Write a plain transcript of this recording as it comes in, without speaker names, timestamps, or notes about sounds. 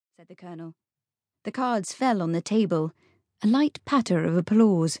said the Colonel. The cards fell on the table, a light patter of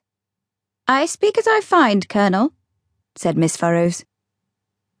applause. "I speak as I find, Colonel," said Miss Furrows.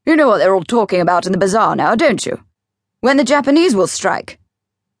 "You know what they're all talking about in the bazaar now, don't you? When the Japanese will strike."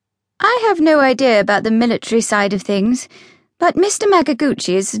 "I have no idea about the military side of things, but Mr.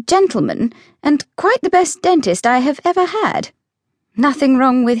 Magaguchi is a gentleman and quite the best dentist I have ever had. Nothing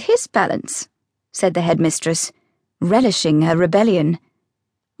wrong with his balance," said the headmistress, relishing her rebellion.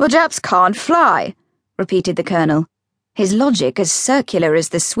 "Well, Japs can't fly," repeated the Colonel, his logic as circular as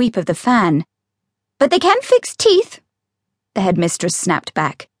the sweep of the fan. "But they can fix teeth," the headmistress snapped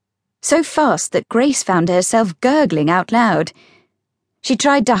back, so fast that Grace found herself gurgling out loud. She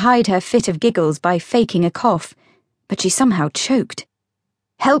tried to hide her fit of giggles by faking a cough, but she somehow choked.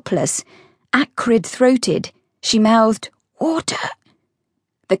 Helpless, acrid-throated, she mouthed, "Water."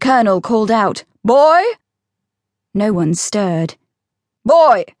 The Colonel called out, "Boy!" No one stirred.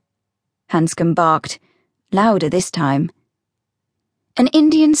 "Boy!" Hanscom barked, louder this time. An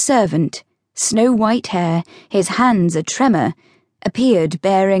Indian servant, snow-white hair, his hands a tremor, appeared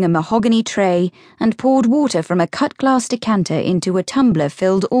bearing a mahogany tray and poured water from a cut-glass decanter into a tumbler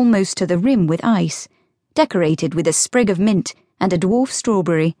filled almost to the rim with ice, decorated with a sprig of mint and a dwarf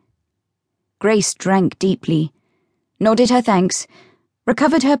strawberry. Grace drank deeply, nodded her thanks,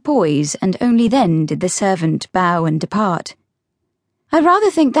 recovered her poise, and only then did the servant bow and depart. "I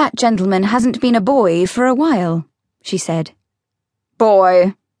rather think that gentleman hasn't been a boy for a while," she said.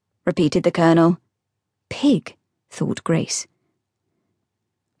 "Boy," repeated the Colonel. Pig, thought Grace.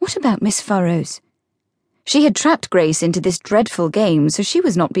 What about Miss Furrows? She had trapped Grace into this dreadful game, so she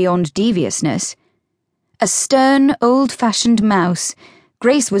was not beyond deviousness. A stern, old-fashioned mouse,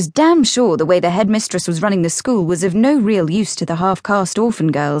 Grace was damn sure the way the headmistress was running the school was of no real use to the half-caste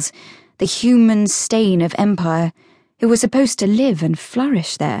orphan girls, the human stain of empire, who were supposed to live and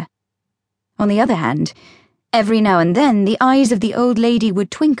flourish there. On the other hand, every now and then the eyes of the old lady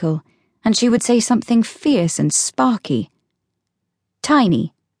would twinkle, and she would say something fierce and sparky.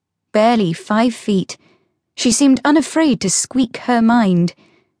 Tiny, barely 5 feet, she seemed unafraid to squeak her mind.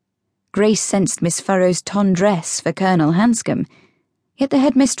 Grace sensed Miss Furrows' tendresse for Colonel Hanscom, yet the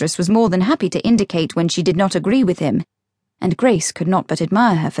headmistress was more than happy to indicate when she did not agree with him, and Grace could not but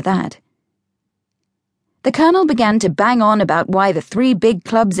admire her for that. The Colonel began to bang on about why the 3 big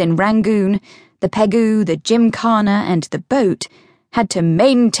clubs in Rangoon, the Pegu, the Gymkhana, and the boat, had to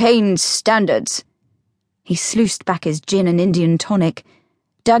maintain standards. He sluiced back his gin and Indian tonic,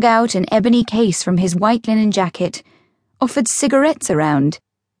 dug out an ebony case from his white linen jacket, offered cigarettes around,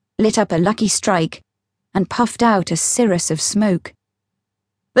 lit up a Lucky Strike, and puffed out a cirrus of smoke.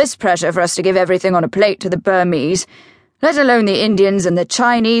 "This pressure for us to give everything on a plate to the Burmese, let alone the Indians and the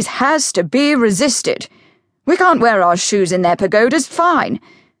Chinese, has to be resisted. We can't wear our shoes in their pagodas, fine.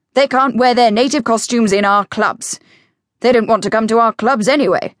 They can't wear their native costumes in our clubs. They don't want to come to our clubs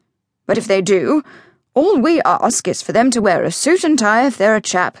anyway. But if they do, all we ask is for them to wear a suit and tie if they're a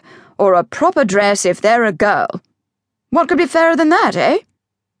chap, or a proper dress if they're a girl. What could be fairer than that, eh?"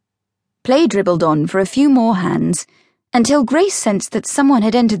 Play dribbled on for a few more hands, until Grace sensed that someone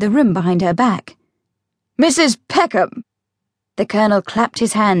had entered the room behind her back. "Mrs. Peckham!" The Colonel clapped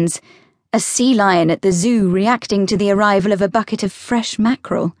his hands, a sea lion at the zoo reacting to the arrival of a bucket of fresh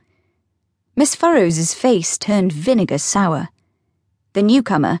mackerel. Miss Furrows's face turned vinegar sour. The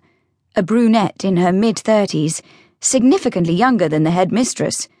newcomer, a brunette in her mid-30s, significantly younger than the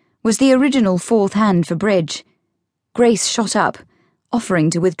headmistress, was the original 4th hand for bridge. Grace shot up, offering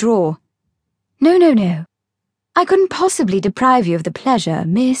to withdraw. No. I couldn't possibly deprive you of the pleasure,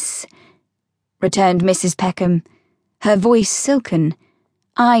 miss," returned Mrs. Peckham, her voice silken,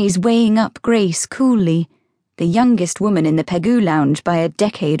 eyes weighing up Grace coolly, the youngest woman in the Pegu lounge by a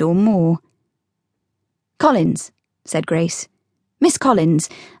decade or more. "Collins," said Grace. "Miss Collins,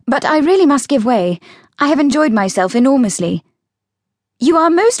 but I really must give way. I have enjoyed myself enormously." "You are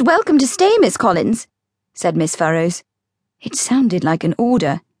most welcome to stay, Miss Collins," said Miss Furrows. It sounded like an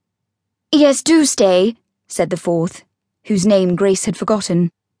order. "Yes, do stay," said the 4th, whose name Grace had forgotten.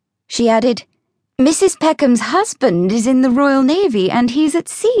 She added, "Mrs. Peckham's husband is in the Royal Navy and he's at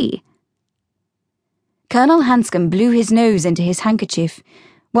sea." Colonel Hanscom blew his nose into his handkerchief,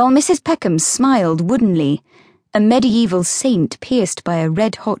 while Mrs. Peckham smiled woodenly, a medieval saint pierced by a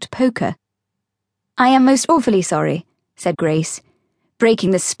red-hot poker. "I am most awfully sorry," said Grace,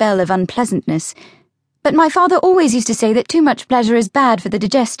 breaking the spell of unpleasantness, "but my father always used to say that too much pleasure is bad for the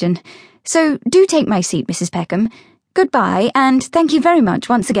digestion. So do take my seat, Mrs. Peckham. Goodbye, and thank you very much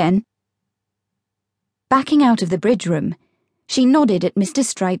once again." Backing out of the bridge room, she nodded at Mr.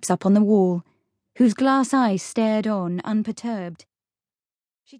 Stripes up on the wall, whose glass eyes stared on unperturbed.